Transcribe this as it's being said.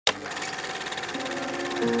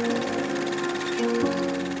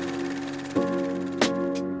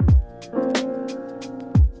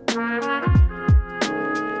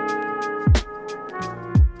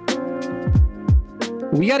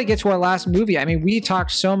We got to get to our last movie. I mean, we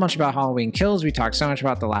talked so much about Halloween Kills. We talked so much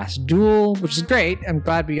about The Last Duel, which is great. I'm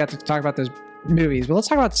glad we got to talk about those movies. But let's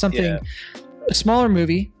talk about something, a smaller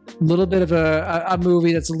movie, a little bit of a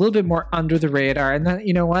movie that's a little bit more under the radar. And then,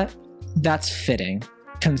 you know what? That's fitting,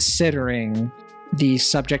 considering the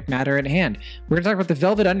subject matter at hand. We're going to talk about The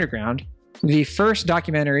Velvet Underground, the first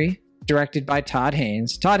documentary directed by Todd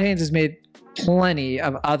Haynes. Todd Haynes has made plenty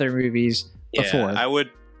of other movies before. I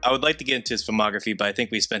would like to get into his filmography, but I think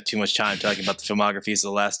we spent too much time talking about the filmographies of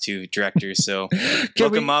the last two directors. So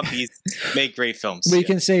look him up. He's made great films. We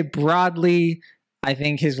can say broadly, I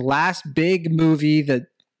think his last big movie that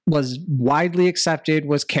was widely accepted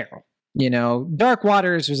was Carol. You know, Dark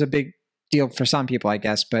Waters was a big deal for some people, I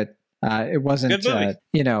guess, but it wasn't,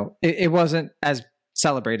 it wasn't as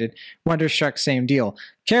celebrated. Wonderstruck, same deal.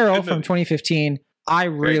 Carol from 2015. I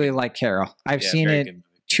really like Carol. I've seen it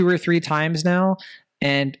 2 or 3 times now.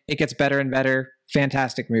 And it gets better and better.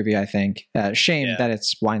 Fantastic movie, I think. Shame that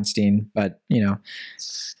it's Weinstein, but you know.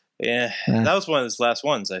 Yeah, that was one of his last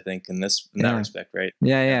ones, I think, in that respect, right?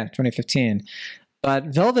 Yeah, 2015. But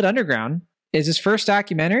Velvet Underground is his first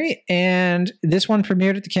documentary, and this one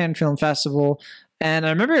premiered at the Cannes Film Festival. And I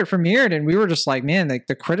remember it premiered, and we were just like, man, like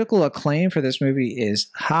the critical acclaim for this movie is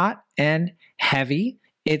hot and heavy.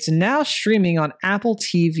 It's now streaming on Apple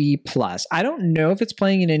TV Plus. I don't know if it's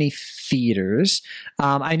playing in any theaters.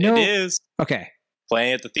 I know it is. Okay.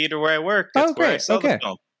 Playing at the theater where I work. That's where I saw the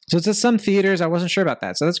film. So it's at some theaters. I wasn't sure about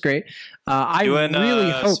that. So that's great. I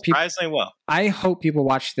really hope people, surprisingly well. I hope people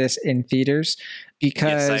watch this in theaters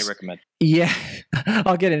because yes, I recommend. Yeah,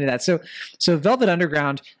 I'll get into that. So Velvet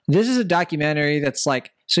Underground, this is a documentary that's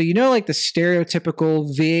like, so you know, like the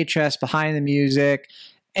stereotypical VHS behind the music,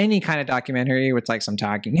 any kind of documentary with like some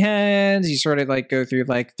talking heads, you sort of like go through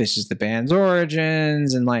like, this is the band's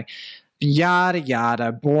origins and like yada,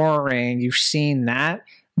 yada, boring. You've seen that.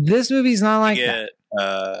 This movie's not like that.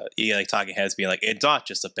 You get like talking heads being like, it's not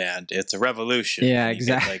just a band, it's a revolution. Yeah, and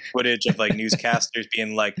exactly. Get, like footage of like newscasters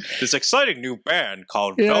being like, this exciting new band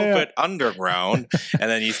called Velvet Underground. And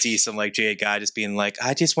then you see some like jaded guy just being like,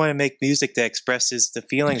 I just want to make music that expresses the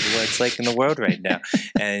feelings of what it's like in the world right now.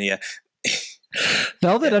 And yeah.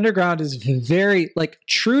 Velvet Underground is very like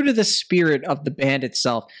true to the spirit of the band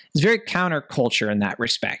itself. It's very counterculture in that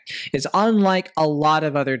respect. It's unlike a lot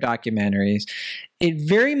of other documentaries. It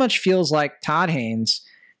very much feels like Todd Haynes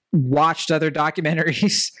watched other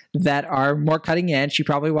documentaries that are more cutting edge. He's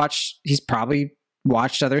probably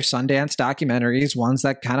watched other Sundance documentaries, ones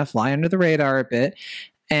that kind of fly under the radar a bit.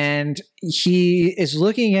 And he is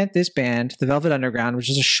looking at this band, the Velvet Underground, which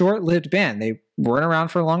is a short-lived band. They weren't around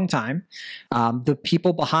for a long time. The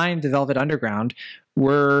people behind the Velvet Underground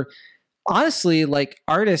were honestly like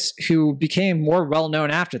artists who became more well-known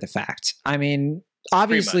after the fact. I mean,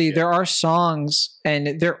 obviously there are songs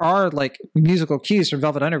and there are like musical cues from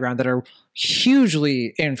Velvet Underground that are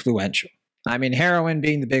hugely influential. I mean, Heroin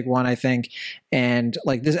being the big one, I think. And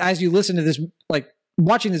like this, as you listen to this, like,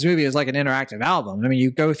 watching this movie is like an interactive album. I mean, you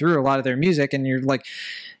go through a lot of their music and you're like,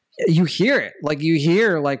 you hear it. Like you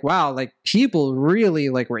hear like, wow, like people really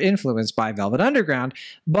like were influenced by Velvet Underground.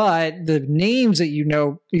 But the names that you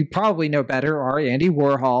probably know better are Andy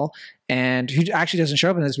Warhol, and who actually doesn't show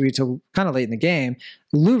up in this movie till kind of late in the game,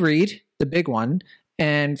 Lou Reed, the big one.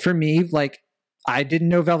 And for me, like, I didn't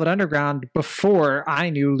know Velvet Underground before I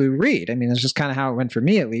knew Lou Reed. I mean, that's just kind of how it went for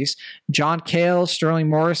me, at least. John Cale, Sterling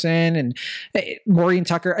Morrison, and Maureen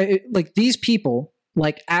Tucker. Like these people,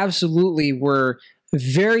 like absolutely were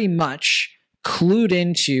very much clued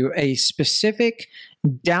into a specific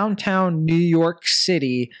downtown New York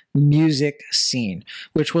City music scene,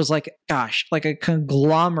 which was like, gosh, like a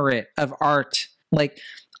conglomerate of art. Like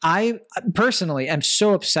I personally am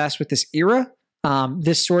so obsessed with this era.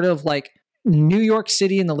 This sort of like New York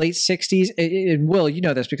City in the late 60s. Will, you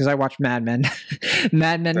know this because I watched Mad Men.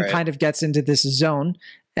 Mad Men kind of gets into this zone.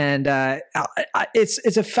 And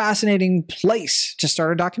it's a fascinating place to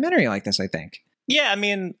start a documentary like this, I think. Yeah, I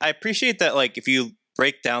mean, I appreciate that, like, if you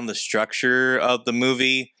break down the structure of the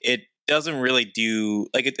movie, it doesn't really do,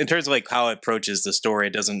 like, in terms of, like, how it approaches the story,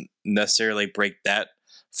 it doesn't necessarily break that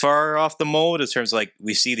far off the mold in terms of, like,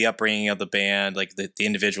 we see the upbringing of the band, like, the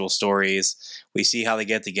individual stories, we see how they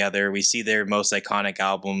get together, we see their most iconic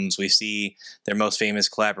albums, we see their most famous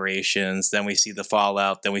collaborations, then we see the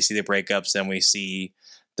fallout, then we see the breakups, then we see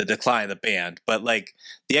the decline of the band. But like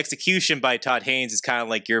the execution by Todd Haynes is kind of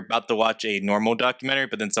like you're about to watch a normal documentary,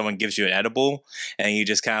 but then someone gives you an edible and you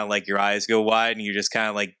just kind of like your eyes go wide and you just kind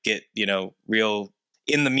of like get, you know, real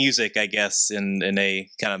in the music, I guess, in a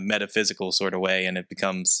kind of metaphysical sort of way. And it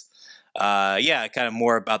becomes, kind of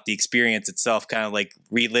more about the experience itself, kind of like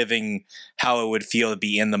reliving how it would feel to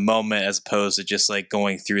be in the moment as opposed to just like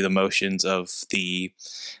going through the motions of the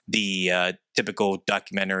typical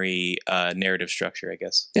documentary narrative structure, I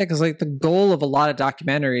guess. Yeah, because like the goal of a lot of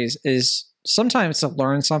documentaries is sometimes to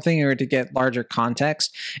learn something or to get larger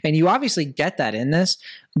context, and you obviously get that in this.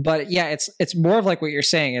 But yeah, it's more of like what you're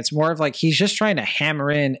saying. It's more of like he's just trying to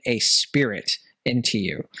hammer in a spirit into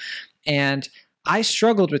you, and I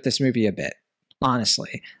struggled with this movie a bit,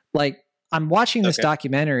 honestly. Like I'm watching this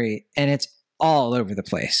documentary and it's all over the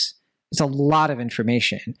place. It's a lot of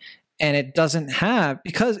information. And it doesn't have,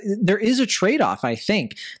 because there is a trade-off, I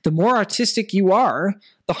think. The more artistic you are,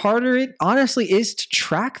 the harder it honestly is to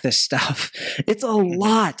track this stuff. It's a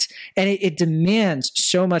lot. And it demands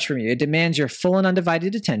so much from you. It demands your full and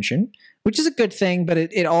undivided attention, which is a good thing, but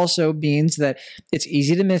it also means that it's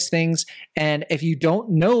easy to miss things. And if you don't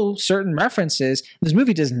know certain references, this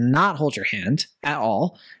movie does not hold your hand at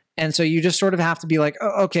all. And so you just sort of have to be like,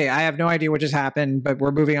 oh, okay, I have no idea what just happened, but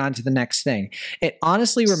we're moving on to the next thing. It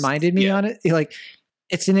honestly reminded me on it, like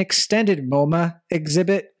it's an extended MoMA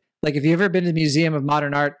exhibit. Like, have you ever been to the Museum of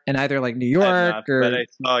Modern Art in either like New York or? But I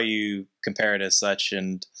saw you compare it as such,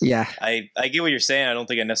 and yeah, I get what you're saying. I don't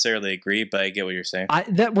think I necessarily agree, but I get what you're saying.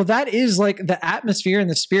 That is like the atmosphere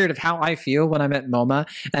and the spirit of how I feel when I'm at MoMA,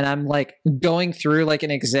 and I'm like going through like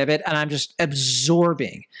an exhibit, and I'm just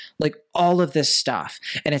absorbing like all of this stuff,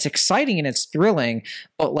 and it's exciting and it's thrilling.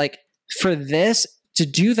 But like for this to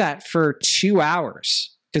do that for 2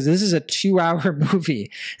 hours. Because this is a 2-hour movie.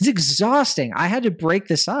 It's exhausting. I had to break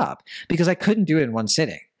this up because I couldn't do it in one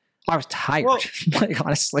sitting. I was tired, like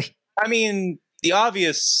honestly. I mean, the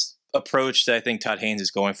obvious approach that I think Todd Haynes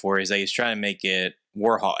is going for is that he's trying to make it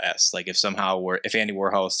Warhol-esque. Like if Andy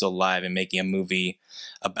Warhol is still alive and making a movie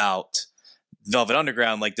about Velvet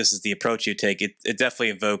Underground, like this is the approach you take. It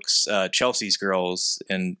definitely evokes Chelsea's Girls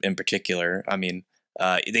in particular. I mean,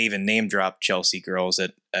 they even name drop Chelsea Girls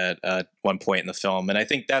at one point in the film, and I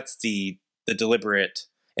think that's the deliberate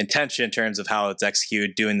intention in terms of how it's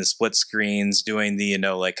executed, doing the split screens, doing the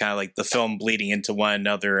like kind of like the film bleeding into one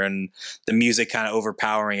another, and the music kind of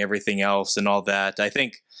overpowering everything else and all that. I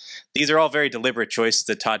think these are all very deliberate choices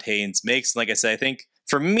that Todd Haynes makes. And like I said, I think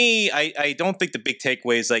for me, I don't think the big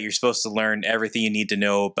takeaway is that you're supposed to learn everything you need to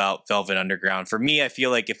know about Velvet Underground. For me, I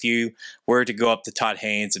feel like if you were to go up to Todd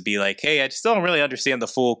Haynes and be like, hey, I still don't really understand the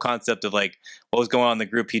full concept of like what was going on in the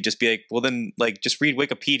group, he'd just be like, well, then like just read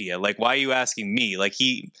Wikipedia. Like, why are you asking me? Like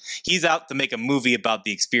he's out to make a movie about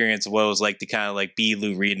the experience of what it was like to kind of like be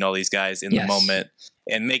Lou Reed and all these guys in the moment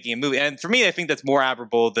and making a movie. And for me, I think that's more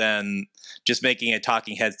admirable than just making a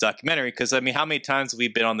Talking Heads documentary. Because I mean, how many times have we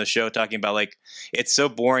been on the show talking about like it's so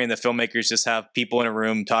boring that filmmakers just have people in a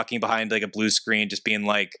room talking behind like a blue screen, just being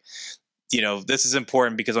like, this is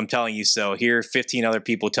important because I'm telling you so. Here are 15 other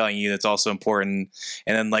people telling you that's also important,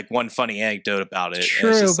 and then like one funny anecdote about it.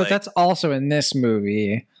 True, but like, that's also in this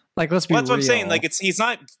movie. Like, let's be real. That's what I'm saying. Like, he's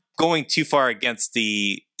not going too far against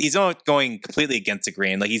he's not going completely against the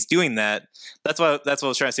grain. Like he's doing that. That's what I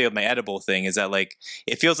was trying to say with my edible thing, is that like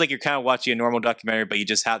it feels like you're kind of watching a normal documentary, but you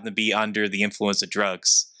just happen to be under the influence of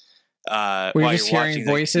drugs. Where you're just hearing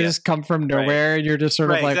voices come from nowhere, and you're just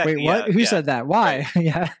sort of like, exactly, wait, what? Who said that? Why?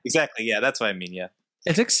 Yeah, exactly. Yeah, that's what I mean. Yeah,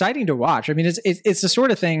 it's exciting to watch. I mean, it's the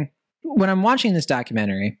sort of thing when I'm watching this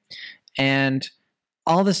documentary, and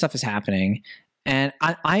all this stuff is happening. And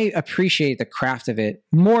I appreciate the craft of it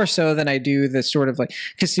more so than I do the sort of like,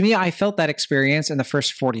 because to me, I felt that experience in the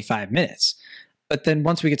first 45 minutes. But then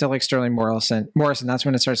once we get to like Sterling Morrison, that's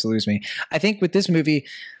when it starts to lose me. I think with this movie,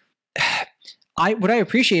 what I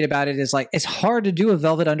appreciate about it is like, it's hard to do a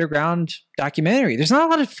Velvet Underground documentary. There's not a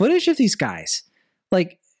lot of footage of these guys.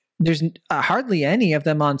 Like there's hardly any of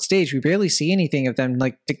them on stage. We barely see anything of them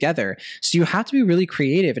like together. So you have to be really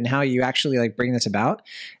creative in how you actually like bring this about.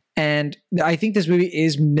 And I think this movie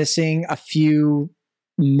is missing a few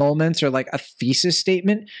moments or like a thesis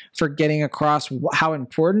statement for getting across how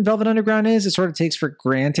important Velvet Underground is. It sort of takes for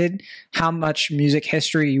granted how much music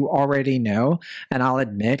history you already know. And I'll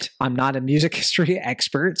admit, I'm not a music history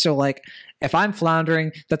expert. So like if I'm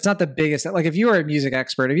floundering, that's not the biggest. Like if you are a music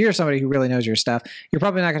expert, if you're somebody who really knows your stuff, you're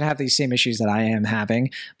probably not going to have these same issues that I am having.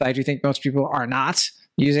 But I do think most people are not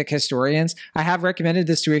music historians. I have recommended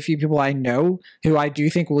this to a few people I know who I do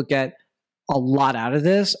think will get a lot out of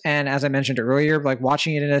this. And as I mentioned earlier, like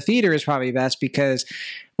watching it in a theater is probably best because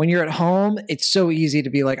when you're at home, it's so easy to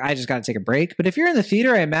be like, I just got to take a break. But if you're in the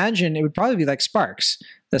theater, I imagine it would probably be like Sparks,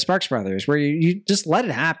 the Sparks Brothers, where you just let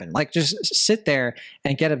it happen. Like just sit there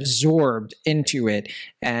and get absorbed into it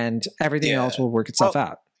and everything else will work itself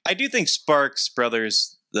out. I do think Sparks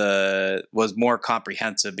Brothers was more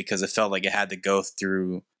comprehensive because it felt like it had to go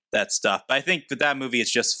through that stuff. But I think with that movie,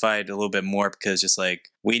 it's justified a little bit more because just like,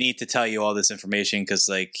 we need to tell you all this information because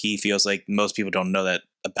like he feels like most people don't know that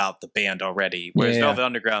about the band already. Whereas Velvet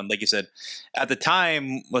Underground, like you said, at the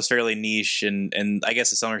time was fairly niche and I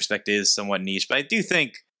guess in some respect is somewhat niche. But I do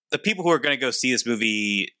think the people who are going to go see this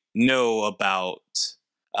movie know about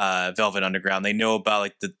Velvet Underground. They know about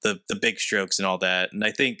like the big strokes and all that. And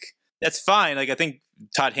I think that's fine. Like I think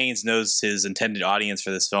Todd Haynes knows his intended audience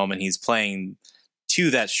for this film and he's playing to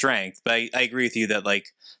that strength. But I agree with you that like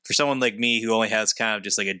for someone like me who only has kind of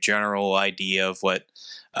just like a general idea of what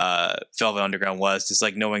Velvet Underground was, just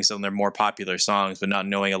like knowing some of their more popular songs but not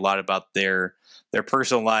knowing a lot about their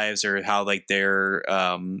personal lives or how like their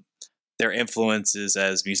influences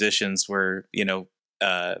as musicians were, you know,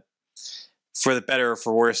 for the better or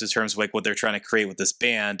for worse in terms of like what they're trying to create with this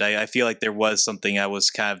band. I feel like there was something I was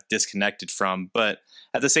kind of disconnected from, but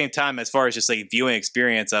at the same time, as far as just like viewing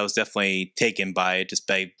experience, I was definitely taken by it just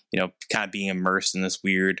by, you know, kind of being immersed in this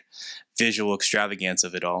weird visual extravagance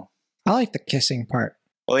of it all. I like the kissing part.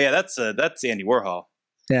 Well, yeah, that's Andy Warhol.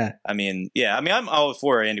 Yeah. I mean, I'm all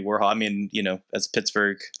for Andy Warhol. I mean, you know, as a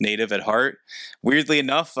Pittsburgh native at heart, weirdly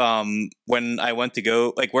enough, when I went to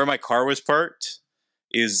go, like where my car was parked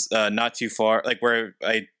is not too far, like where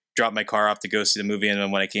I dropped my car off to go see the movie, and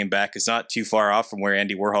then when I came back, it's not too far off from where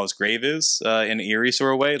Andy Warhol's grave is in Erie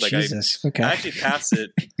sort of way. Like Jesus. I actually passed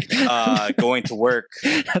it going to work.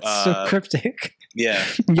 That's so cryptic. Yeah,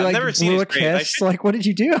 You I've like never seen blew his a grave. kiss? Like, what did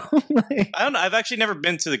you do? I don't know. I've actually never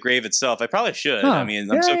been to the grave itself. I probably should. I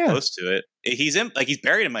mean, I'm so close to it. He's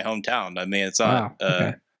buried in my hometown. I mean, it's not.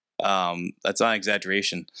 That's not an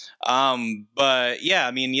exaggeration. But yeah,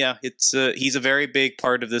 I mean, yeah, it's he's a very big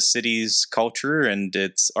part of this city's culture and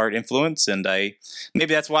its art influence, and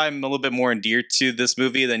maybe that's why I'm a little bit more endeared to this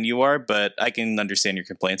movie than you are. But I can understand your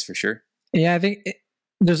complaints for sure. Yeah, I think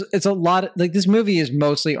it's a lot of, like, this movie is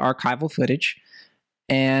mostly archival footage,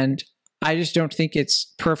 and I just don't think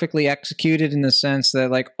it's perfectly executed in the sense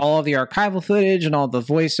that like all of the archival footage and all the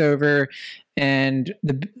voiceover and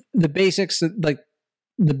the basics, like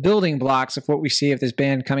the building blocks of what we see of this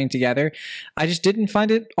band coming together, I just didn't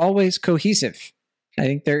find it always cohesive. I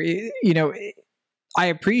think I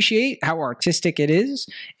appreciate how artistic it is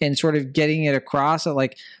and sort of getting it across that,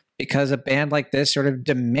 like, because a band like this sort of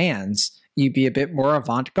demands you be a bit more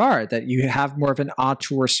avant-garde, that you have more of an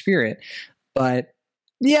auteur spirit. But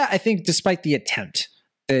yeah, I think despite the attempt,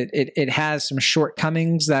 that it has some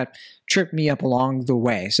shortcomings that trip me up along the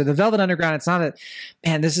way. So the Velvet Underground, it's not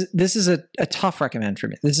this is a tough recommend for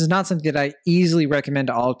me. This is not something that I easily recommend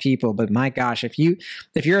to all people, but my gosh, if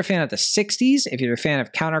you're a fan of the 60s, if you're a fan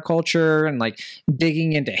of counterculture and like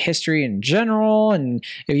digging into history in general, and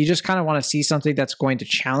if you just kind of want to see something that's going to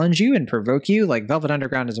challenge you and provoke you, like Velvet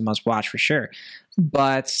Underground is a must watch for sure.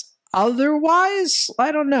 But otherwise,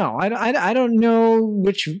 I don't know. I don't know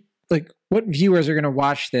what viewers are going to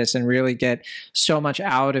watch this and really get so much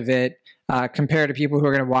out of it compared to people who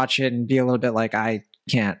are going to watch it and be a little bit like, I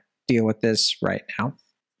can't deal with this right now.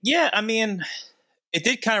 Yeah, I mean, it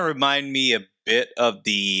did kind of remind me a bit of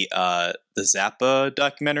the Zappa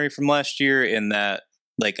documentary from last year in that,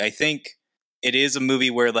 like, I think it is a movie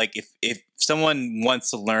where, like, if someone wants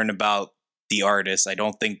to learn about the artist, I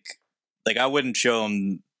don't think, like, I wouldn't show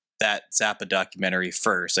them that Zappa documentary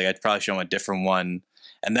first. Like, I'd probably show them a different one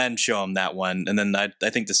and then show them that one. And then I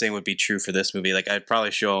think the same would be true for this movie. Like, I'd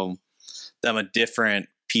probably show them a different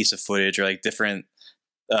piece of footage or like different,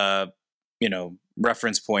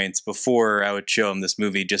 reference points before I would show them this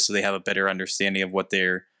movie, just so they have a better understanding of what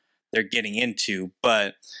they're getting into.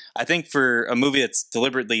 But I think for a movie that's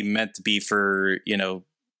deliberately meant to be for,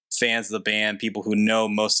 fans of the band, people who know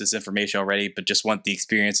most of this information already, but just want the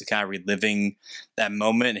experience of kind of reliving that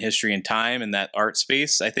moment in history and time and that art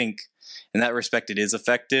space, I think in that respect, it is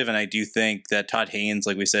effective. And I do think that Todd Haynes,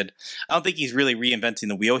 like we said, I don't think he's really reinventing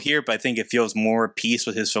the wheel here, but I think it feels more at peace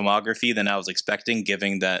with his filmography than I was expecting,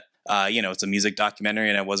 given that, it's a music documentary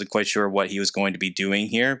and I wasn't quite sure what he was going to be doing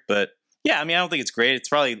here. But yeah, I mean, I don't think it's great. It's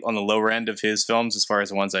probably on the lower end of his films as far as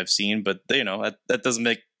the ones I've seen, but that doesn't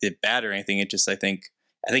make it bad or anything. It just, I think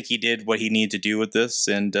he did what he needed to do with this.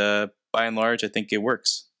 And by and large, I think it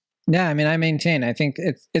works. Yeah, I mean, I maintain, I think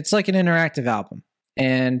it's like an interactive album.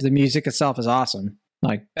 And the music itself is awesome,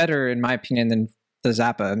 like better in my opinion than the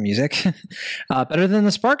Zappa music, better than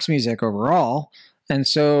the Sparks music overall. And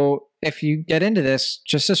so if you get into this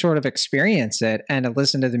just to sort of experience it and to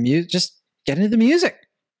listen to the music, just get into the music.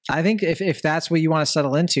 I think if that's what you want to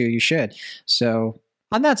settle into, you should. So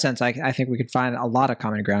on that sense, I think we could find a lot of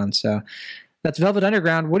common ground. So that's Velvet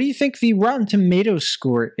Underground. What do you think the Rotten Tomatoes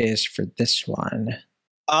score is for this one?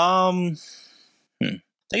 I think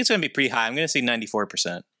it's going to be pretty high. I'm going to say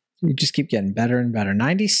 94%. You just keep getting better and better.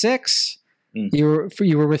 96. You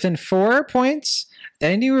were within 4 points.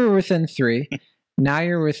 Then you were within 3. Now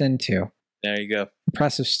you're within 2. There you go.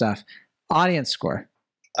 Impressive stuff. Audience score.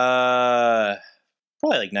 Probably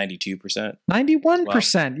like 92%.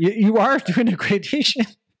 91%. Wow. You are doing a gradation.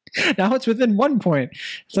 Now it's within 1 point.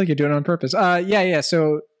 It's like you're doing it on purpose. Yeah.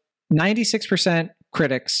 So 96%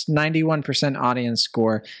 critics, 91% audience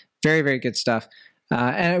score. Very, very good stuff.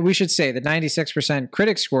 And we should say the 96%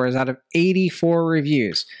 critic score is out of 84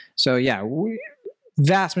 reviews. So yeah,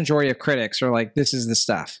 vast majority of critics are like, this is the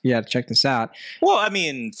stuff. You got to check this out. Well, I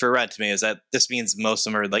mean, for Rotten Tomatoes, that this means most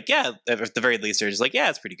of them are like, yeah, at the very least, they're just like, yeah,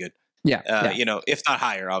 it's pretty good. Yeah, You know, if not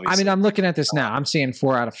higher, obviously. I mean, I'm looking at this now. I'm seeing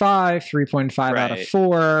 4 out of 5, 3.5 out of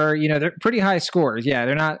 4. You know, they're pretty high scores. Yeah,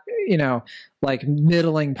 they're not, you know, like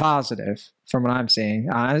middling positive from what I'm seeing.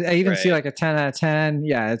 I even see like a 10 out of 10.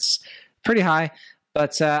 Yeah, it's pretty high.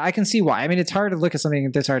 But I can see why. I mean, it's hard to look at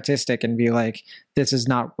something this artistic and be like, this is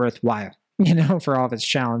not worthwhile, you know, for all of its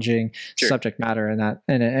challenging subject matter and that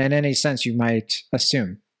in any sense you might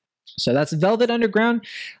assume. So that's Velvet Underground.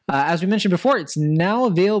 As we mentioned before, it's now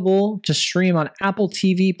available to stream on Apple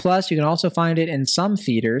TV+. You can also find it in some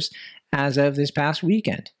theaters as of this past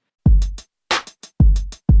weekend.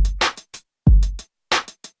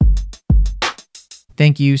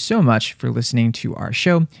 Thank you so much for listening to our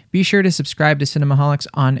show. Be sure to subscribe to Cinemaholics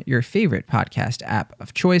on your favorite podcast app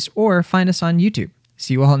of choice or find us on YouTube.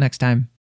 See you all next time.